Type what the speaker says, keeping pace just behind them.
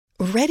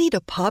Ready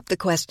to pop the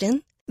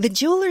question? The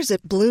jewelers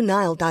at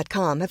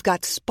BlueNile.com have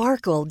got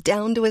sparkle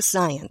down to a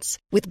science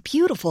with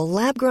beautiful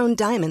lab-grown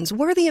diamonds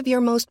worthy of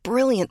your most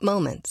brilliant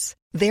moments.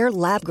 Their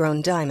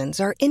lab-grown diamonds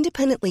are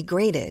independently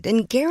graded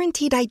and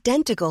guaranteed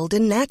identical to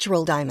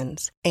natural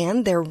diamonds,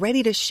 and they're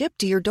ready to ship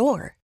to your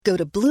door. Go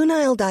to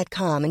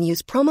BlueNile.com and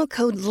use promo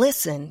code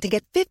LISTEN to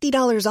get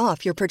 $50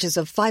 off your purchase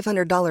of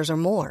 $500 or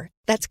more.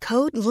 That's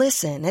code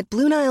LISTEN at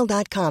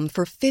BlueNile.com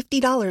for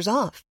 $50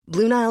 off.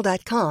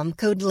 BlueNile.com,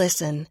 code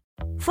LISTEN.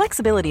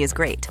 Flexibility is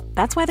great.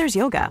 That's why there's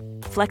yoga.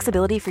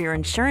 Flexibility for your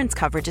insurance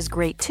coverage is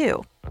great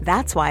too.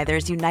 That's why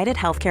there's United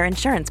Healthcare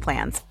Insurance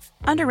Plans.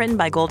 Underwritten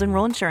by Golden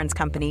Rule Insurance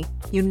Company,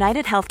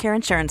 United Healthcare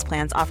Insurance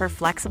Plans offer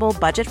flexible,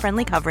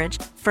 budget-friendly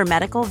coverage for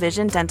medical,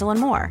 vision, dental, and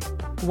more.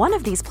 One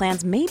of these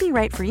plans may be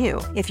right for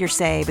you if you're,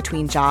 say,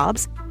 between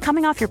jobs,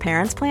 coming off your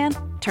parents' plan,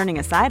 turning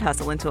a side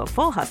hustle into a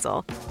full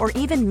hustle, or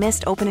even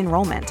missed open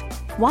enrollment.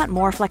 Want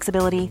more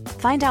flexibility?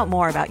 Find out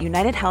more about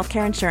United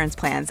Healthcare Insurance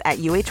Plans at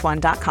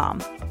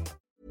uh1.com.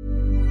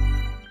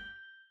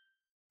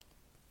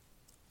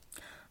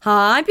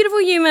 Hi,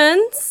 beautiful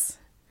humans.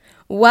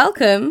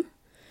 Welcome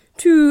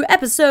to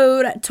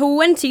episode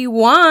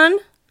 21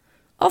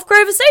 of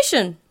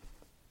Conversation.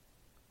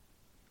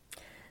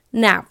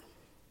 Now,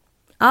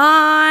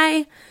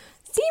 I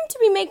seem to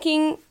be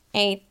making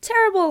a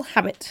terrible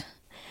habit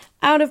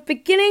out of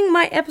beginning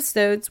my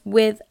episodes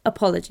with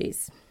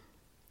apologies.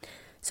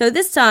 So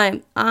this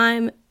time,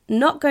 I'm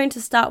not going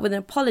to start with an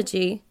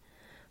apology,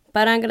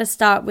 but I'm going to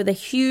start with a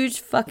huge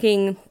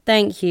fucking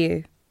thank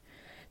you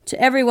to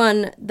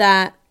everyone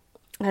that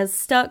has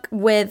stuck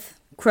with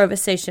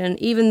Conversation,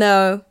 even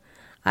though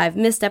I've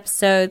missed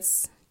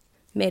episodes,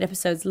 made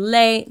episodes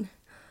late,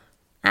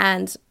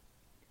 and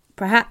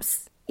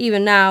perhaps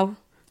even now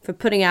for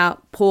putting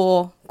out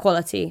poor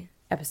quality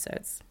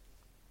episodes.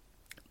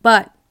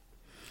 But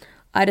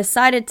I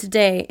decided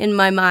today in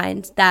my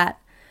mind that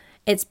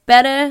it's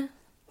better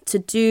to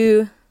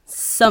do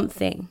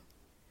something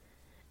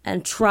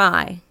and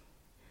try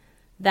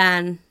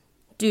than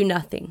do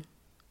nothing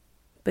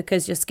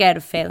because you're scared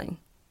of failing.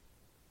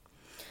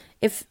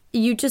 If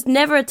you just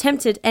never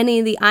attempted any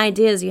of the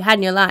ideas you had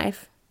in your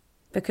life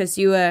because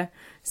you were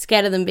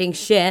scared of them being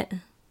shit,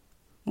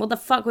 what the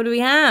fuck would we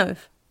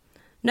have?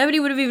 Nobody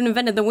would have even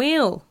invented the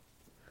wheel.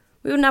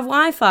 We wouldn't have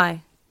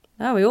Wi-Fi.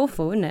 That would be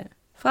awful, wouldn't it?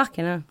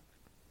 Fucking hell.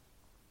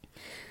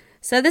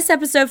 So this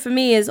episode for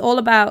me is all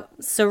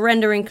about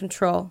surrendering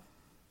control.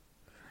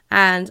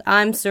 And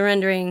I'm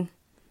surrendering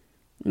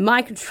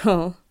my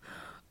control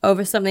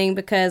over something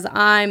because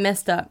I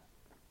messed up.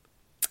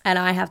 And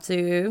I have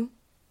to,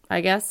 I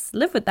guess,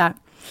 live with that.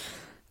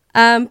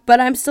 But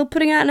I'm still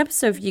putting out an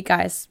episode for you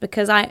guys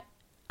because I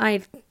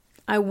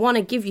want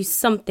to give you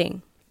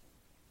something,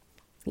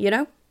 you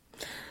know?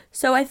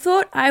 So I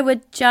thought I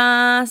would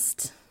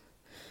just,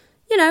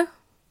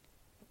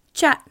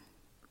 chat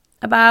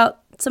about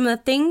some of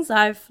the things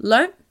I've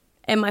learned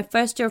in my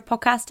first year of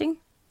podcasting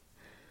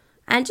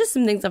and just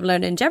some things I've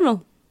learned in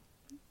general.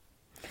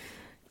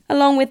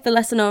 Along with the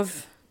lesson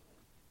of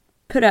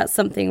put out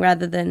something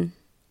rather than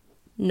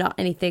not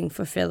anything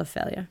for fear of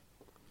failure.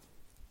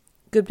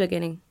 Good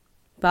beginning.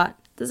 But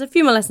there's a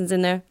few more lessons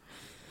in there.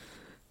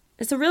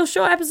 It's a real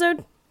short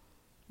episode.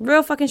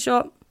 Real fucking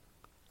short.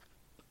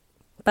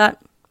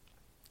 But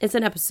it's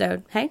an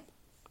episode, hey?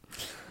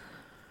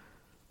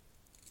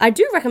 I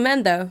do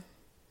recommend, though,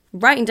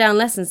 writing down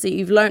lessons that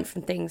you've learned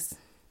from things.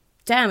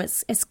 Damn,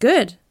 it's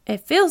good.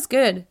 It feels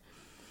good.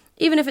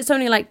 Even if it's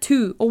only like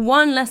 2 or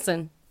 1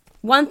 lesson.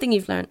 One thing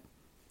you've learned.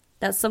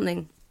 That's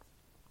something.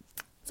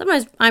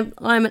 Sometimes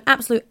I'm an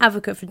absolute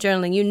advocate for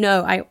journaling. You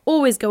know, I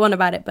always go on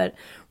about it, but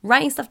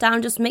writing stuff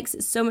down just makes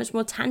it so much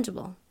more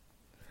tangible.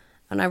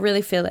 And I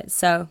really feel it.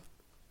 So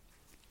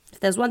if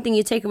there's one thing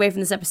you take away from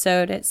this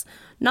episode, it's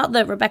not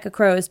that Rebecca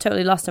Crow has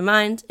totally lost her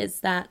mind. It's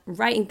that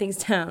writing things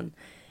down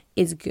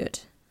is good.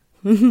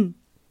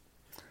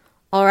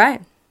 All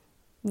right,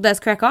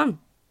 let's crack on.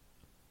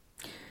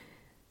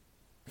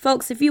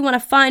 Folks, if you want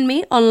to find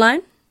me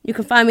online, you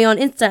can find me on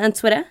Insta and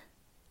Twitter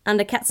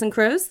under Cats and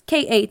Crows,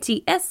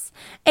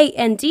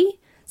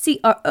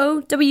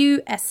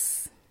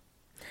 KATSANDCROWS.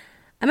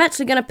 I'm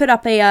actually going to put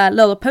up a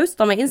little post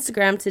on my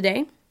Instagram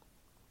today.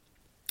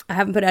 I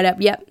haven't put it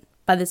up yet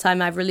by the time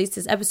I've released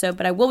this episode,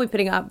 but I will be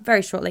putting it up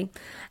very shortly.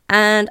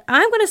 And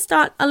I'm going to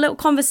start a little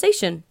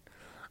conversation.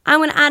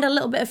 I'm going to add a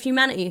little bit of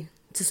humanity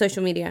to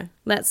social media.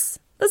 Let's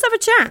have a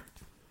chat.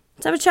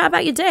 Let's have a chat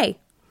about your day.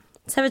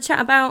 Let's have a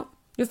chat about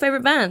your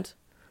favorite band.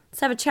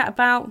 Let's have a chat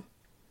about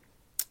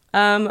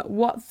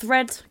what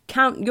thread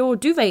count your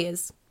duvet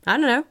is. I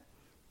don't know.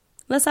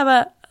 Let's have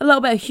a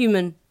little bit of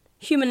human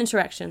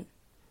interaction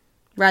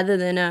rather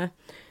than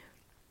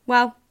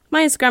my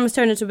Instagram has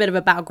turned into a bit of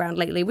a battleground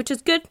lately, which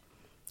is good.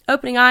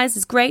 Opening eyes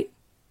is great.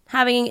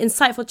 Having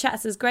insightful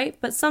chats is great,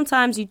 but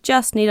sometimes you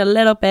just need a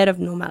little bit of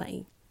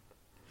normality.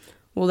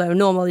 Although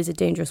normal is a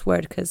dangerous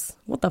word because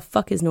what the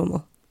fuck is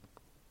normal?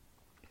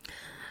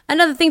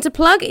 Another thing to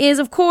plug is,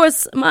 of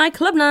course, my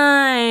club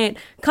night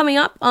coming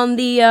up on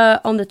the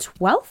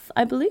 12th,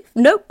 I believe.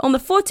 Nope, on the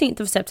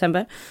 14th of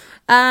September.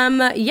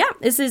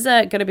 This is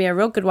going to be a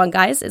real good one,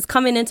 guys. It's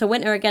coming into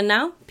winter again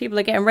now. People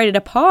are getting ready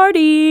to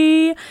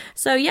party.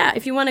 So yeah,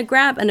 if you want to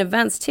grab an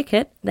advance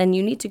ticket, then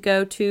you need to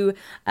go to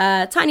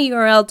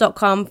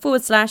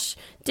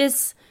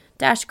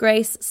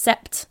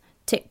tinyurl.com/dis-grace-sept-tix,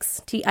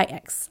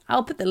 Tix.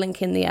 I'll put the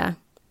link in the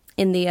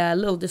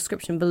little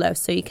description below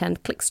so you can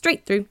click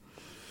straight through.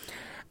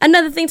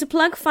 Another thing to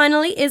plug,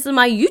 finally, is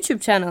my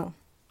YouTube channel.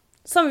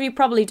 Some of you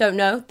probably don't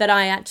know that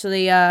I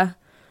actually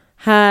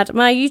had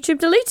my YouTube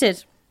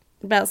deleted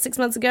about 6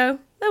 months ago.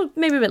 Oh,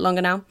 maybe a bit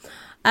longer now.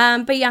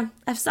 But yeah,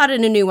 I've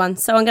started a new one.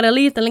 So I'm going to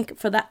leave the link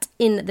for that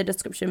in the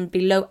description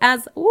below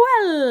as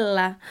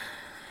well.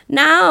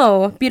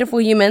 Now,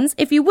 beautiful humans,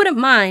 if you wouldn't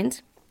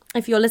mind,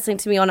 if you're listening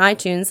to me on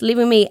iTunes,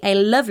 leaving me a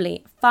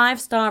lovely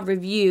 5-star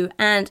review,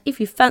 and if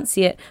you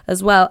fancy it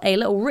as well, a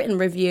little written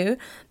review,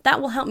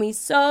 that will help me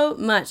so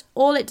much.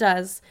 All it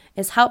does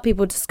is help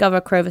people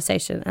discover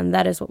Crowversation, and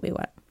that is what we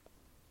want.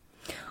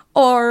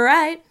 All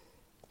right,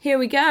 here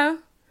we go.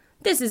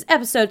 This is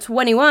episode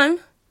 21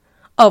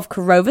 of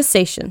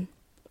Crowversation.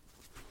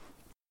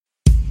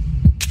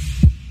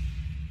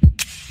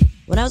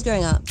 When I was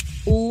growing up,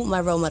 all my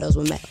role models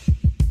were male.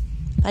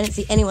 I didn't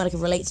see anyone I could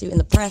relate to in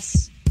the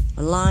press,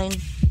 online,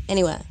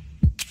 anywhere.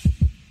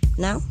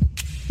 Now,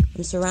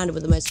 I'm surrounded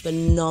with the most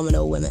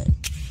phenomenal women.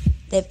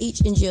 They've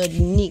each endured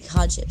unique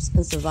hardships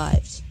and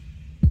survived.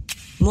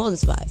 More than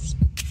survived,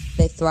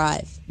 they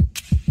thrive.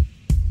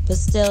 But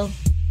still,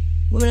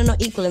 women are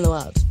not equal in the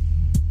world,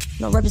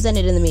 not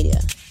represented in the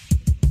media,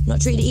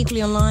 not treated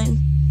equally online,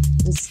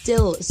 and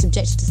still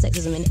subjected to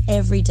sexism in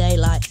everyday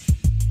life.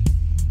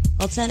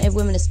 Alternative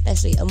women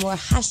especially are more a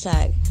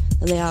hashtag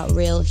than they are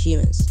real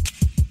humans.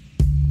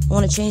 I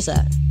want to change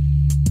that.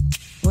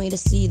 I want you to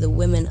see the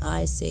women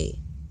I see.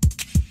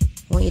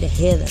 I want you to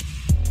hear them.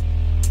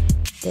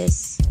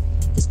 This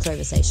is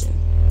Crowversation.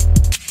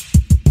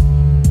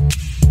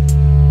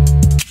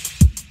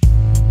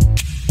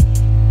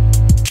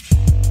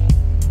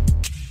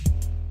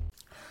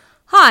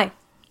 Hi,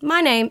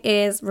 my name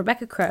is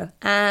Rebecca Crow,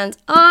 and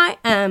I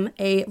am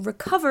a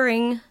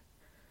recovering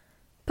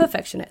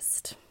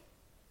perfectionist.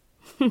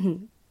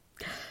 The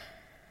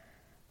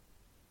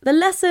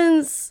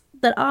lessons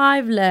that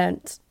I've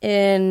learnt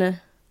in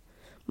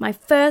my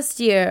first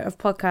year of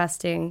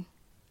podcasting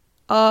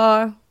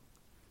are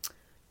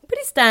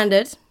pretty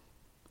standard.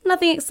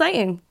 Nothing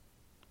exciting,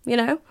 you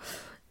know.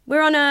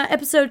 We're on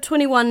episode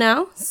 21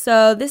 now,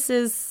 so this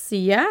is,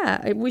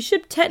 we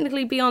should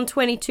technically be on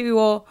 22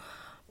 or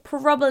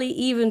probably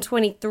even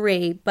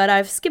 23, but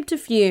I've skipped a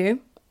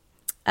few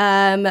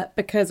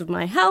because of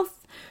my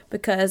health,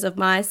 because of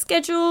my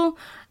schedule,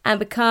 and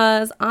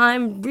because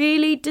I'm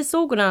really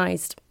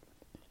disorganized,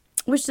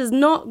 which does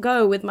not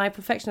go with my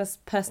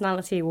perfectionist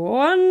personality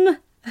one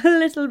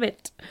little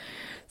bit.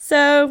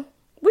 So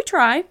we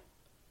try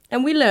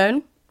and we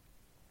learn.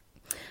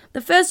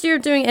 The first year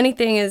of doing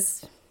anything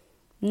is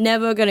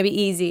never going to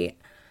be easy.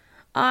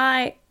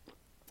 I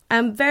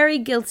am very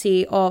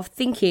guilty of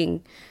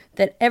thinking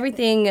that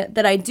everything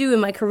that I do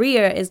in my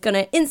career is going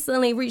to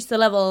instantly reach the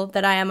level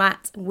that I am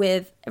at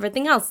with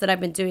everything else that I've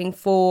been doing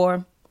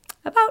for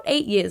about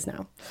 8 years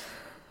now.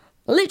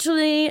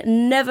 Literally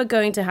never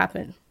going to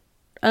happen.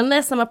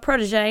 Unless I'm a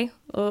protege,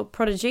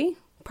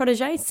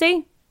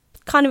 see?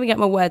 Can't even get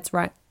my words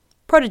right.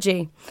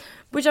 Prodigy,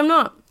 which I'm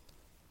not.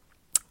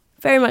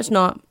 Very much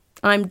not.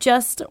 I'm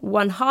just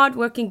one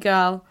hard-working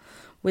girl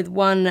with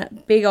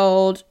one big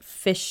old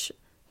fish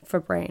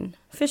for brain.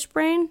 Fish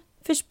brain?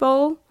 Fish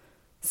bowl?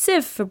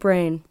 Sieve for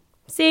brain.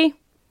 See?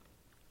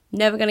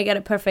 Never gonna get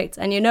it perfect.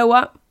 And you know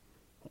what?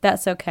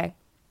 That's okay.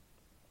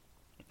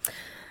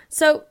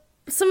 So,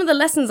 some of the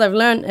lessons I've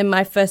learned in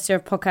my first year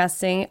of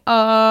podcasting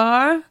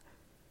are: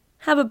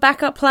 have a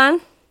backup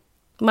plan.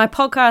 My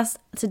podcast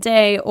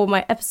today, or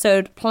my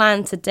episode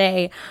plan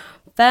today,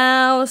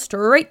 fell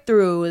straight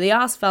through. The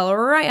arse fell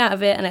right out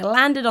of it, and it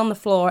landed on the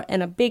floor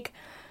in a big,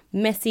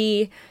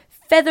 messy,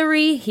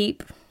 feathery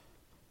heap.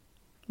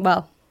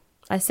 Well,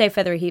 I say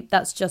feathery heap,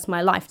 that's just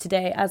my life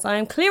today, as I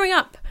am clearing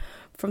up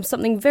from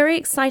something very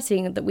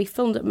exciting that we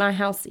filmed at my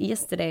house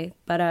yesterday.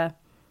 But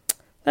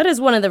that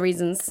is one of the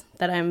reasons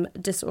that I'm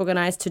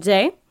disorganized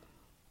today.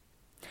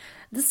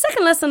 The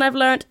second lesson I've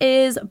learned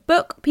is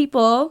book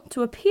people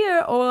to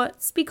appear or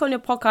speak on your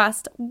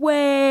podcast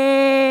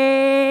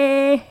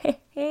way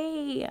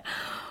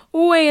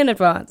in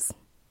advance.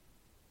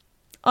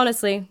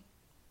 Honestly,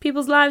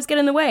 people's lives get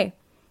in the way.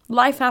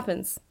 Life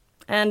happens.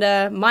 And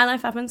my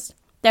life happens.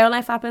 Their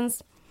life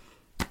happens.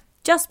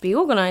 Just be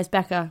organized,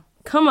 Becca.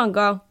 Come on,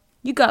 girl.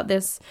 You got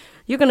this.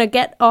 You're going to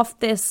get off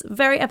this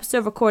very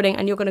episode recording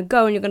and you're going to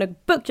go and you're going to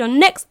book your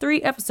next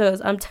 3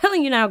 episodes. I'm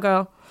telling you now,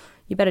 girl.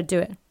 You better do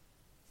it.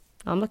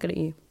 I'm looking at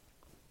you.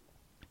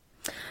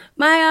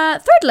 My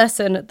third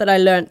lesson that I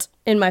learnt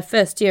in my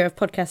first year of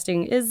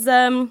podcasting is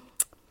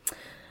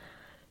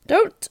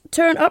don't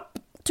turn up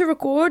to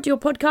record your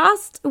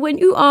podcast when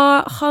you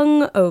are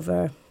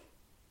hungover.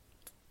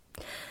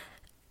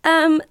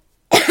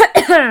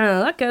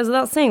 That goes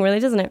without saying, really,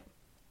 doesn't it?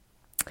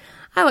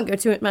 I won't go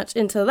too much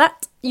into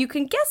that you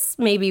can guess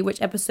maybe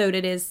which episode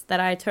it is that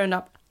I turned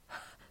up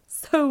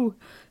so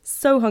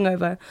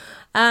hungover.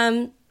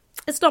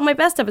 It's not my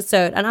best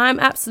episode, and I'm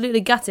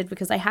absolutely gutted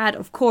because I had,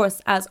 of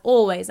course, as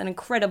always, an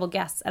incredible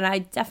guest, and I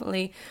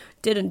definitely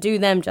didn't do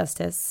them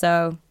justice.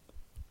 So,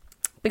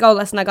 big old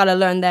lesson I got to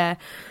learn there.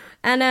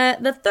 And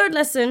the third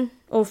lesson,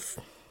 or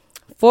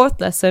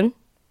fourth lesson,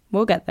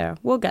 we'll get there,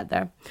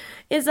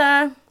 is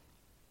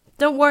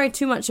don't worry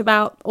too much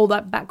about all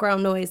that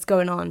background noise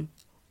going on.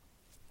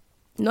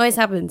 Noise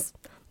happens.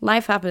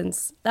 Life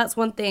happens. That's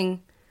one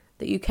thing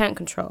that you can't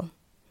control.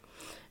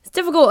 It's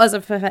difficult as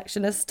a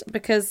perfectionist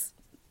because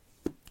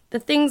the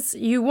things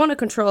you want to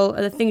control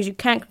are the things you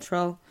can't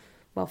control.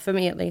 Well, for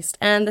me at least.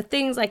 And the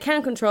things I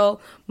can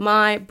control,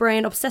 my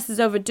brain obsesses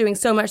over doing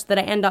so much that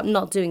I end up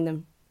not doing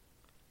them.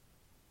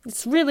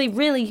 It's really,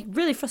 really,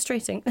 really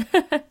frustrating.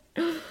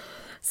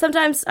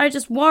 Sometimes I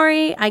just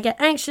worry, I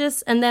get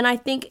anxious, and then I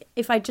think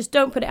if I just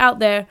don't put it out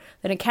there,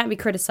 then it can't be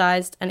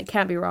criticized and it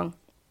can't be wrong.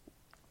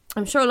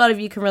 I'm sure a lot of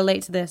you can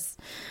relate to this.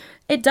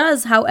 It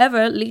does,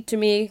 however, lead to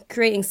me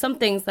creating some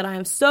things that I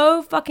am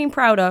so fucking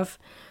proud of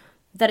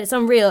that it's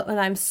unreal, and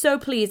I'm so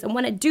pleased. And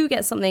when I do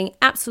get something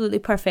absolutely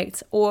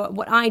perfect, or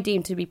what I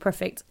deem to be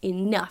perfect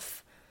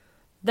enough,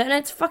 then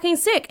it's fucking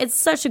sick. It's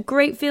such a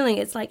great feeling.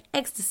 It's like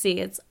ecstasy.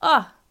 It's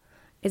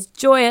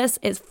joyous,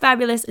 it's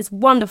fabulous, it's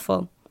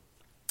wonderful.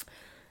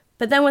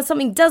 But then when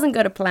something doesn't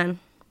go to plan,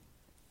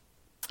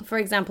 for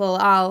example,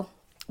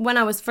 when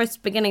I was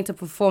first beginning to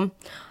perform,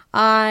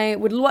 I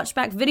would watch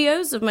back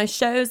videos of my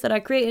shows that I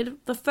created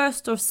the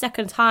first or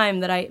second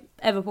time that I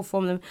ever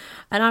performed them,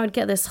 and I would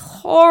get this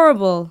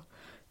horrible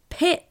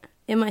pit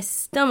in my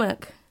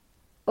stomach.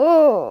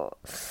 Oh,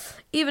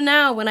 even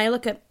now when I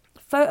look at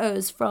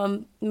photos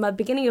from my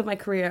beginning of my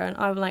career, and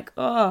I'm like,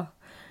 oh,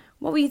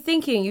 what were you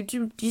thinking?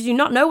 Did you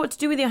not know what to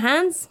do with your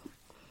hands?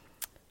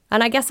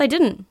 And I guess I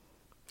didn't.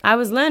 I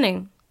was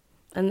learning,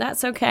 and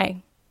that's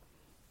okay.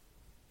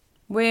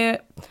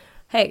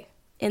 Hey,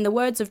 in the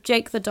words of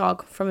Jake the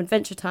dog from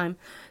Adventure Time,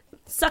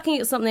 sucking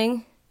at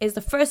something is the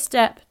first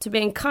step to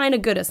being kind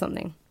of good at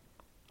something.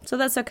 So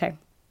that's okay.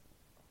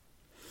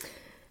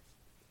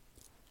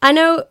 I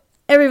know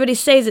everybody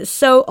says it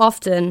so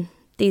often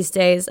these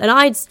days, and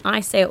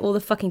I say it all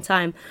the fucking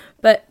time,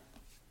 but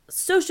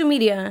social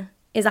media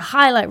is a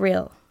highlight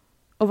reel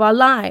of our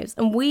lives,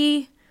 and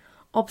we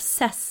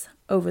obsess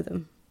over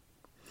them.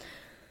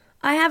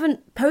 I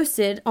haven't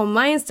posted on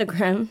my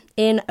Instagram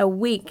in a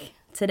week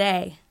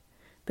today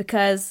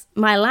because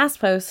my last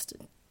post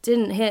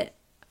didn't hit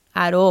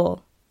at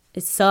all.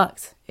 It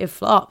sucked. It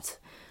flopped.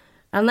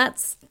 And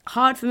that's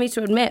hard for me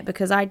to admit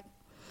because I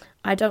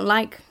don't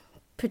like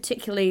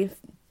particularly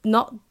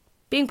not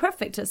being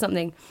perfect at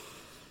something.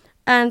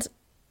 But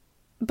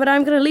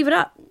I'm going to leave it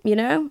up,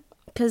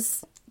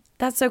 because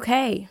that's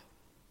okay.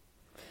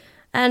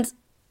 And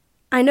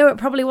I know it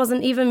probably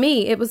wasn't even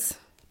me. It was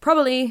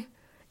probably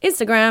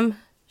Instagram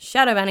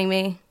shadow banning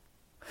me.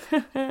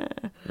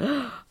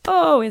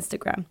 Oh,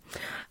 Instagram.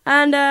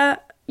 And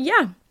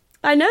yeah,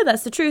 I know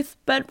that's the truth,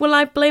 but will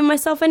I blame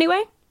myself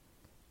anyway?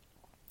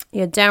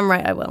 You're damn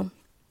right I will.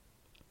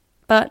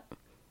 But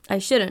I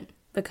shouldn't,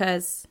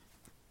 because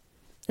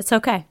it's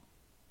okay.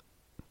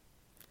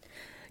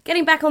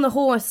 Getting back on the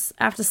horse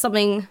after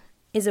something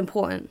is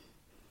important.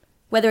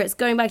 Whether it's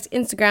going back to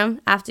Instagram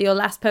after your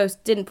last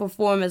post didn't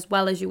perform as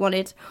well as you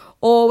wanted,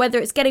 or whether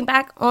it's getting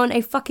back on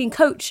a fucking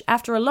coach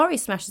after a lorry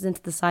smashes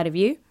into the side of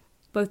you,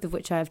 both of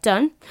which I have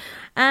done.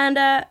 And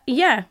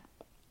yeah,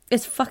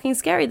 it's fucking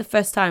scary the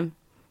first time.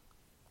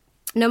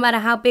 No matter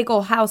how big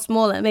or how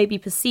small it may be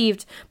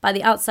perceived by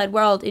the outside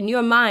world, in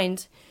your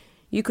mind,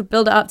 you could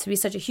build it up to be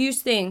such a huge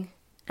thing,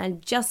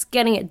 and just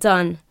getting it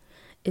done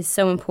is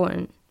so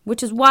important,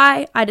 which is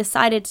why I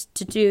decided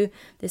to do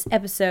this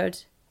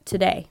episode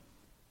today.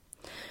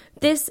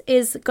 This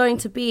is going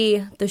to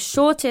be the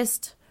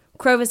shortest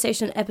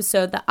Crowversation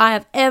episode that I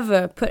have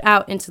ever put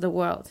out into the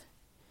world.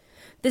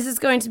 This is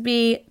going to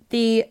be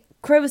the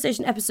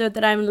Crowversation episode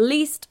that I'm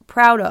least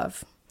proud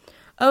of.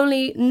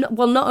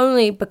 Not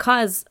only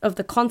because of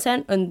the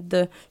content and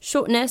the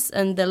shortness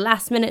and the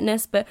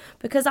last-minuteness, but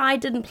because I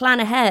didn't plan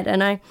ahead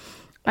and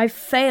I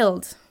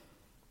failed.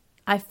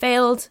 I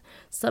failed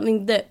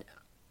something that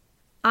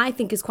I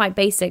think is quite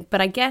basic,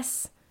 but I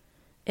guess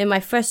in my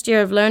first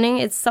year of learning,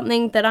 it's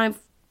something that I've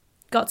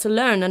got to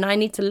learn, and I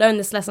need to learn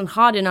this lesson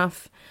hard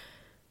enough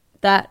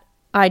that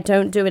I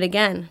don't do it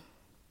again.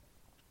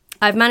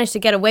 I've managed to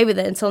get away with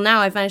it until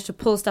now. I've managed to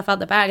pull stuff out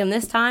the bag, and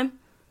this time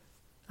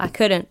I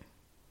couldn't.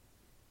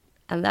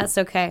 And that's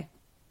okay,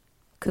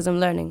 because I'm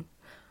learning.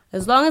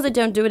 As long as I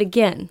don't do it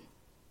again,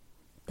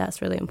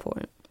 that's really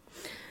important.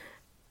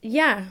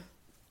 Yeah.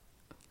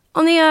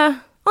 On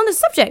the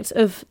subject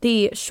of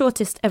the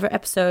shortest ever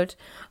episode,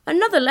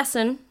 another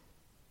lesson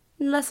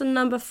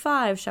number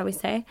 5, shall we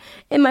say,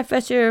 in my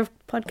first year of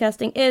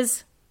podcasting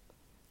is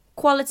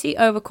quality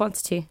over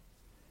quantity.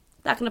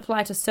 That can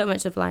apply to so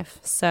much of life,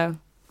 so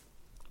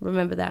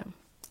remember that.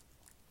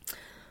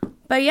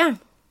 But yeah,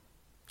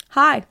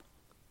 hi,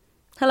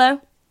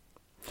 hello.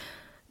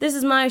 This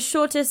is my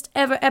shortest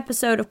ever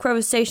episode of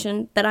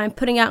Crowversation that I'm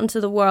putting out into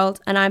the world,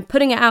 and I'm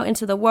putting it out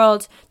into the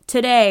world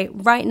today,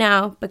 right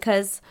now,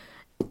 because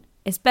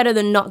it's better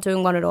than not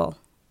doing one at all.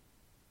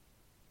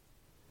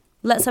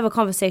 Let's have a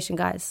conversation,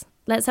 guys.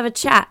 Let's have a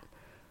chat.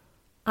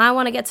 I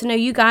want to get to know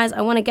you guys.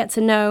 I want to get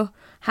to know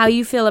how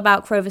you feel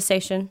about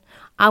Crowversation.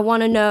 I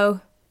want to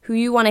know who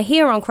you want to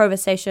hear on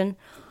Crowversation.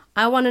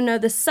 I want to know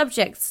the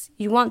subjects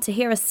you want to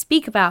hear us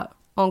speak about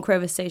on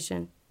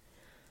Crowversation.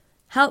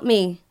 Help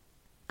me.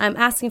 I'm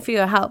asking for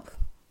your help.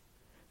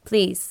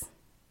 Please.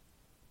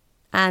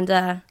 And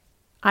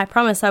I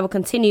promise I will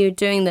continue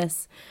doing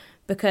this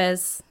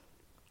because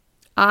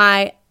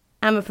I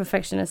am a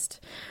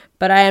perfectionist,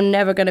 but I am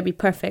never going to be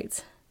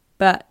perfect.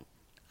 But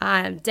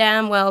I am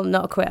damn well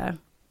not a quitter.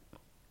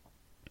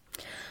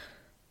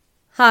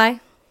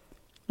 Hi,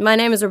 my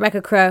name is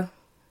Rebecca Crow,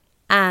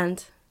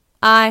 and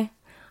I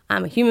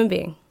am a human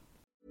being.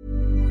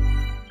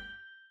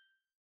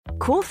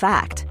 Cool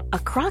fact, a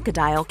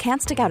crocodile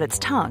can't stick out its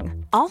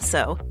tongue.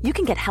 Also, you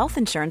can get health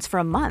insurance for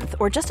a month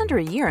or just under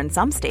a year in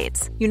some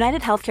states.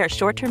 United Healthcare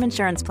short-term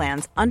insurance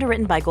plans,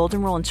 underwritten by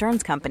Golden Rule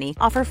Insurance Company,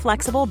 offer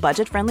flexible,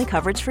 budget-friendly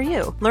coverage for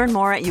you. Learn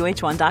more at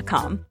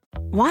UH1.com.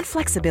 Want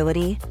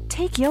flexibility?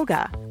 Take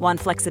yoga. Want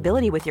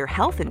flexibility with your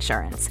health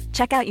insurance?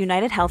 Check out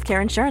United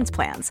Healthcare Insurance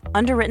Plans.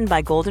 Underwritten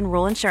by Golden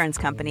Rule Insurance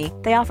Company,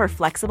 they offer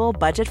flexible,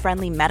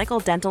 budget-friendly medical,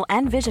 dental,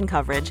 and vision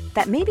coverage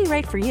that may be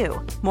right for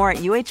you. More at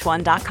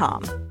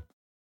UH1.com.